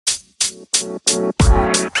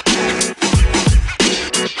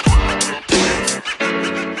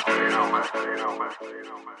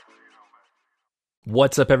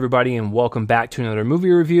What's up, everybody, and welcome back to another movie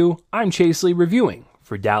review. I'm Chase Lee, reviewing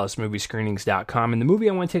for DallasMovieScreenings.com, and the movie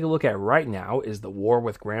I want to take a look at right now is The War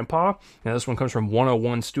with Grandpa. Now, this one comes from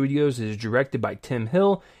 101 Studios. It is directed by Tim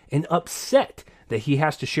Hill, and upset that he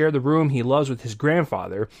has to share the room he loves with his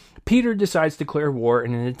grandfather, Peter decides to declare war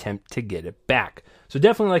in an attempt to get it back. So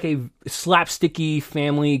definitely like a slapsticky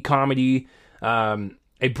family comedy, a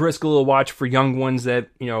brisk little watch for young ones that,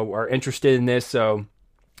 are interested in this. So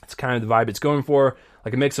it's kind of the vibe it's going for,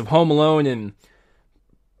 like a mix of Home Alone and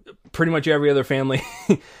pretty much every other family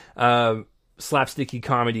slapsticky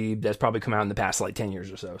comedy that's probably come out in the past like 10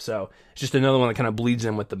 years or so. So it's just another one that kind of bleeds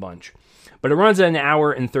in with the bunch. But it runs at an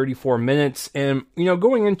hour and 34 minutes. And,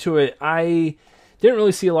 going into it, I didn't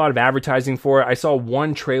really see a lot of advertising for it. I saw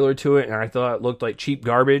one trailer to it, and I thought it looked like cheap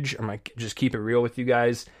garbage. I might just keep it real with you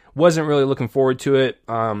guys. Wasn't really looking forward to it.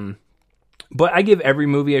 But I give every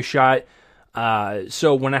movie a shot.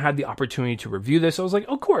 So when I had the opportunity to review this, I was like,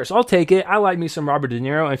 of course, I'll take it. I like me some Robert De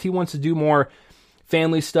Niro. And if he wants to do more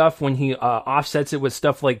family stuff when he offsets it with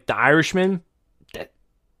stuff like The Irishman,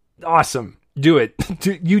 awesome. Do it.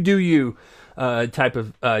 You do you type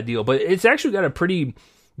of deal. But it's actually got a pretty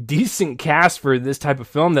decent cast for this type of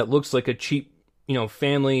film that looks like a cheap,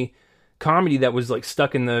 family comedy that was like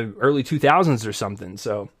stuck in the early 2000s or something.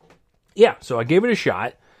 So, yeah. So I gave it a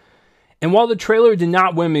shot. And while the trailer did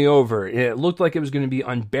not win me over, it looked like it was going to be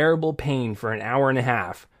unbearable pain for an hour and a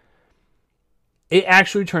half, it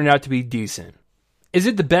actually turned out to be decent. Is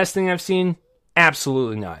it the best thing I've seen?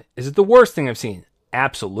 Absolutely not. Is it the worst thing I've seen?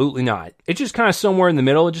 Absolutely not. It's just kind of somewhere in the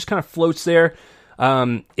middle. It just kind of floats there.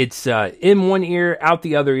 It's in one ear, out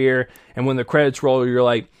the other ear, and when the credits roll, you're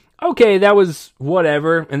like, okay, that was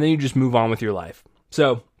whatever, and then you just move on with your life.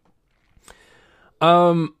 So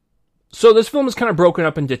this film is kind of broken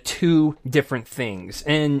up into two different things.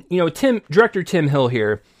 And, director Tim Hill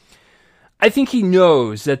here, I think he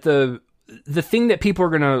knows that the thing that people are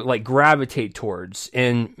going to like gravitate towards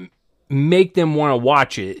and make them want to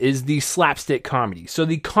watch it is the slapstick comedy. So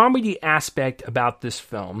the comedy aspect about this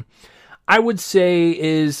film, I would say,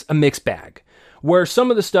 is a mixed bag, where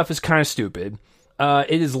some of the stuff is kind of stupid.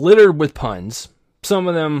 It is littered with puns. Some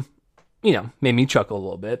of them, made me chuckle a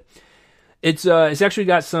little bit. It's actually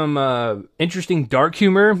got some interesting dark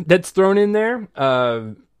humor that's thrown in there.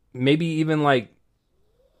 Maybe even like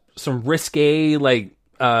some risque like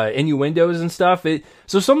innuendos and stuff.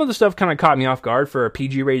 So some of the stuff kind of caught me off guard for a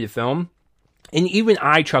PG-rated film, and even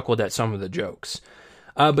I chuckled at some of the jokes.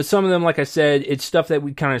 But some of them, like I said, it's stuff that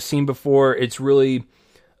we've kind of seen before. It's really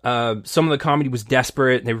some of the comedy was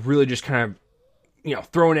desperate. They really just kind of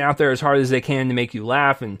throwing it out there as hard as they can to make you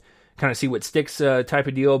laugh and kind of see what sticks type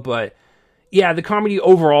of deal. But yeah, the comedy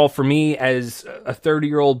overall for me as a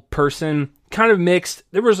 30-year-old person, kind of mixed.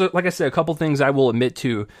 There was, like I said, a couple things I will admit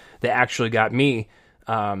to that actually got me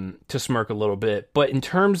to smirk a little bit. But in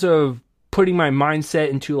terms of putting my mindset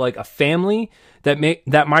into like a family that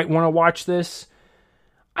might want to watch this,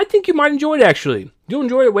 I think you might enjoy it, actually. You'll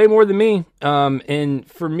enjoy it way more than me. And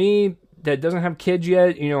for me, that doesn't have kids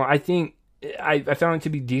yet, I think I found it to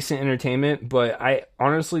be decent entertainment, but I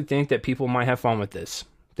honestly think that people might have fun with this.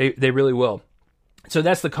 They really will. So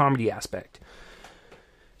that's the comedy aspect.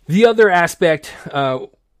 The other aspect,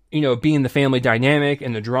 being the family dynamic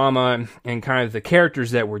and the drama and kind of the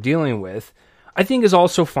characters that we're dealing with, I think is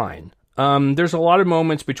also fine. There's a lot of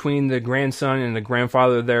moments between the grandson and the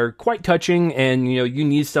grandfather that are quite touching, and you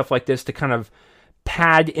need stuff like this to kind of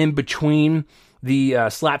pad in between the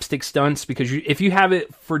slapstick stunts, because if you have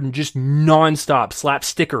it for just nonstop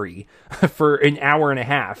slapstickery for an hour and a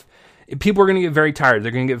half, people are going to get very tired.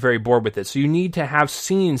 They're going to get very bored with it. So you need to have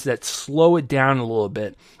scenes that slow it down a little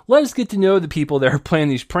bit. Let us get to know the people that are playing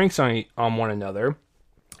these pranks on one another,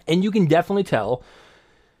 and you can definitely tell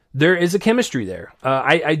there is a chemistry there.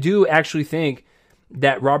 I do actually think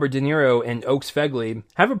that Robert De Niro and Oakes Fegley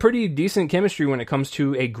have a pretty decent chemistry when it comes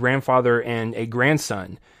to a grandfather and a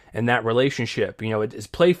grandson and that relationship. It's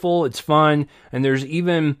playful, it's fun, and there's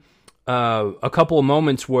even a couple of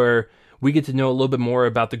moments where we get to know a little bit more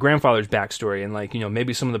about the grandfather's backstory and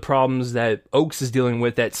maybe some of the problems that Oakes is dealing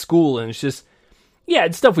with at school. And it's just, yeah,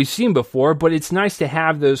 it's stuff we've seen before, but it's nice to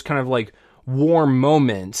have those kind of like warm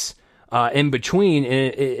moments in between,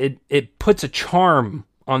 and it puts a charm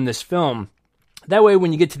on this film. That way,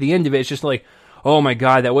 when you get to the end of it, it's just like, oh my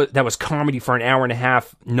God, that was comedy for an hour and a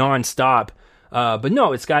half nonstop. But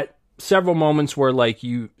no, it's got several moments where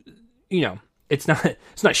it's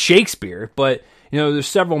not Shakespeare, but there's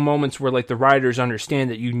several moments where like the writers understand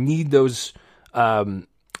that you need those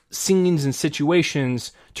scenes and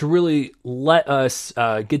situations to really let us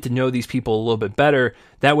get to know these people a little bit better.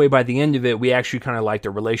 That way, by the end of it, we actually kind of like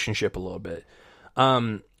their relationship a little bit.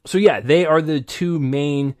 So yeah, they are the two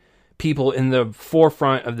main people in the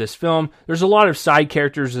forefront of this film. There's a lot of side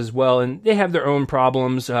characters as well, and they have their own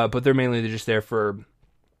problems, but they're just there for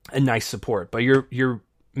a nice support. But you're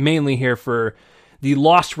mainly here for the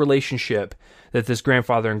lost relationship that this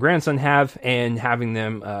grandfather and grandson have, and having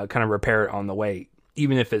them kind of repair it on the way,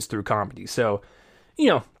 even if it's through comedy. So,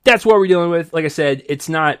 that's what we're dealing with. Like I said, it's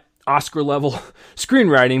not Oscar level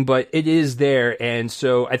screenwriting, but it is there. And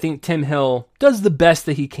so I think Tim Hill does the best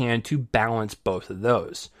that he can to balance both of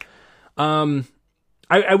those.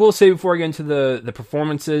 I will say before I get into the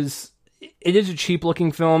performances, it is a cheap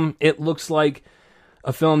looking film. It looks like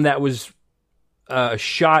a film that was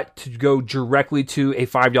shot to go directly to a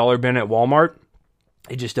 $5 bin at Walmart.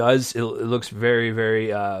 It just does. It looks very,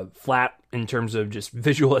 very flat in terms of just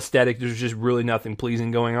visual aesthetic. There's just really nothing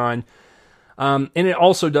pleasing going on. And it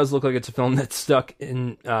also does look like it's a film that's stuck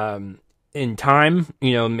in time,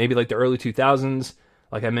 maybe like the early 2000s.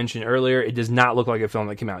 Like I mentioned earlier, it does not look like a film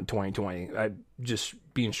that came out in 2020. Just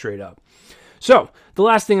being straight up. So, the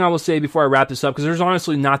last thing I will say before I wrap this up, because there's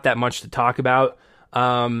honestly not that much to talk about,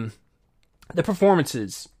 the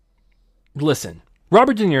performances. Listen,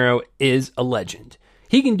 Robert De Niro is a legend.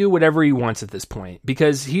 He can do whatever he wants at this point,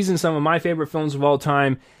 because he's in some of my favorite films of all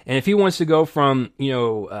time. And if he wants to go from,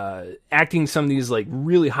 acting some of these like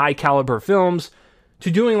really high caliber films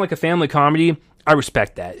to doing like a family comedy, I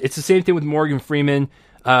respect that. It's the same thing with Morgan Freeman.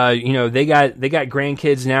 They got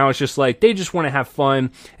grandkids now. It's just like they just want to have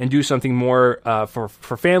fun and do something more for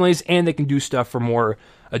families, and they can do stuff for more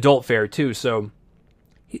adult fare too. So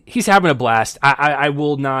he's having a blast. I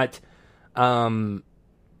will not ding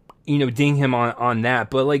him on that.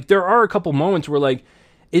 But like there are a couple moments where like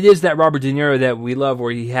it is that Robert De Niro that we love,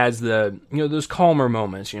 where he has the those calmer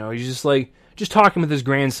moments. He's just like talking with his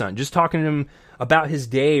grandson, just talking to him about his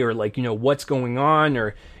day, or like what's going on,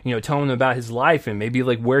 or telling him about his life and maybe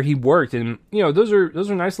like where he worked, and those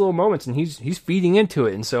are nice little moments, and he's feeding into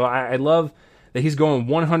it. And so I love that he's going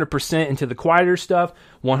 100% into the quieter stuff,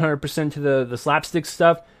 100% to the slapstick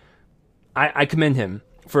stuff. I commend him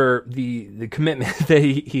for the commitment that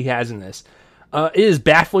he has in this. It is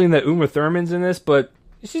baffling that Uma Thurman's in this, but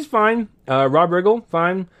she's fine. Rob Riggle,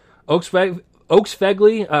 fine. Oaks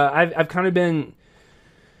Fegley, I've kind of been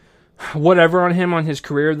whatever on him on his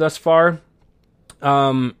career thus far,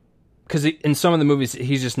 because in some of the movies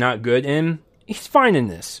he's just not good in. He's fine in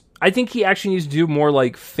this. I think he actually needs to do more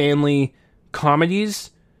like family comedies,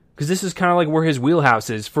 because this is kind of like where his wheelhouse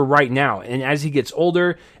is for right now. And as he gets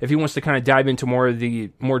older, if he wants to kind of dive into more of the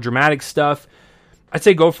more dramatic stuff, I'd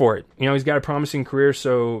say go for it. He's got a promising career,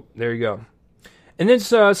 so there you go. And then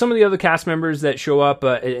some of the other cast members that show up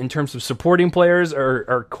in terms of supporting players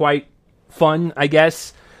are quite fun, I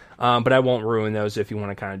guess. But I won't ruin those if you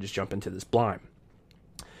want to kind of just jump into this blind.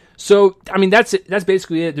 So, that's it. That's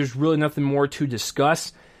basically it. There's really nothing more to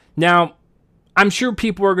discuss. Now, I'm sure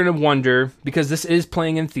people are going to wonder, because this is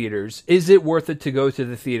playing in theaters, is it worth it to go to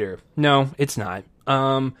the theater? No, it's not.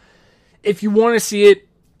 If you want to see it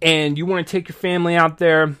and you want to take your family out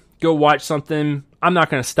there, go watch something. I'm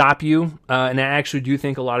not going to stop you. And I actually do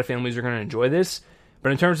think a lot of families are going to enjoy this.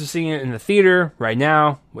 But in terms of seeing it in the theater right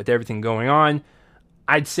now, with everything going on,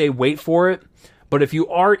 I'd say wait for it. But if you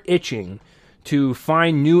are itching to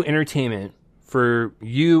find new entertainment for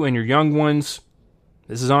you and your young ones,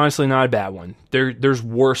 this is honestly not a bad one. There's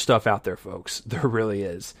worse stuff out there, folks. There really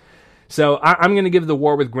is. So I'm going to give The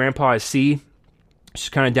War with Grandpa a C. It's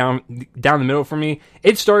just kind of down the middle for me.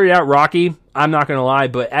 It started out rocky, I'm not going to lie,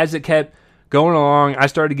 but as it kept going along, I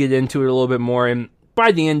started to get into it a little bit more. And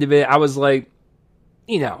by the end of it, I was like,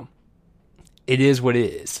 it is what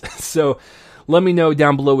it is. So let me know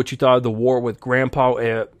down below what you thought of The War with Grandpa.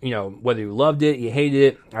 Whether you loved it, you hated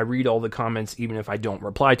it. I read all the comments, even if I don't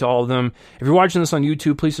reply to all of them. If you're watching this on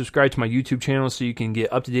YouTube, please subscribe to my YouTube channel so you can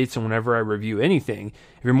get up-to-dates on whenever I review anything.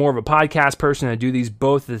 If you're more of a podcast person, I do these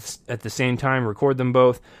both at the same time, record them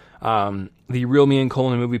both. The Real Me and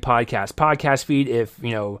Colin Movie podcast feed. If,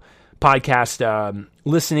 podcast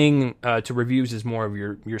listening to reviews is more of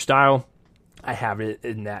your style, I have it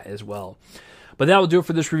in that as well. But that will do it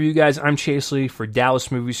for this review, guys. I'm Chase Lee for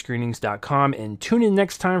DallasMovieScreenings.com, and tune in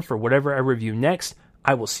next time for whatever I review next.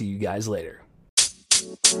 I will see you guys later.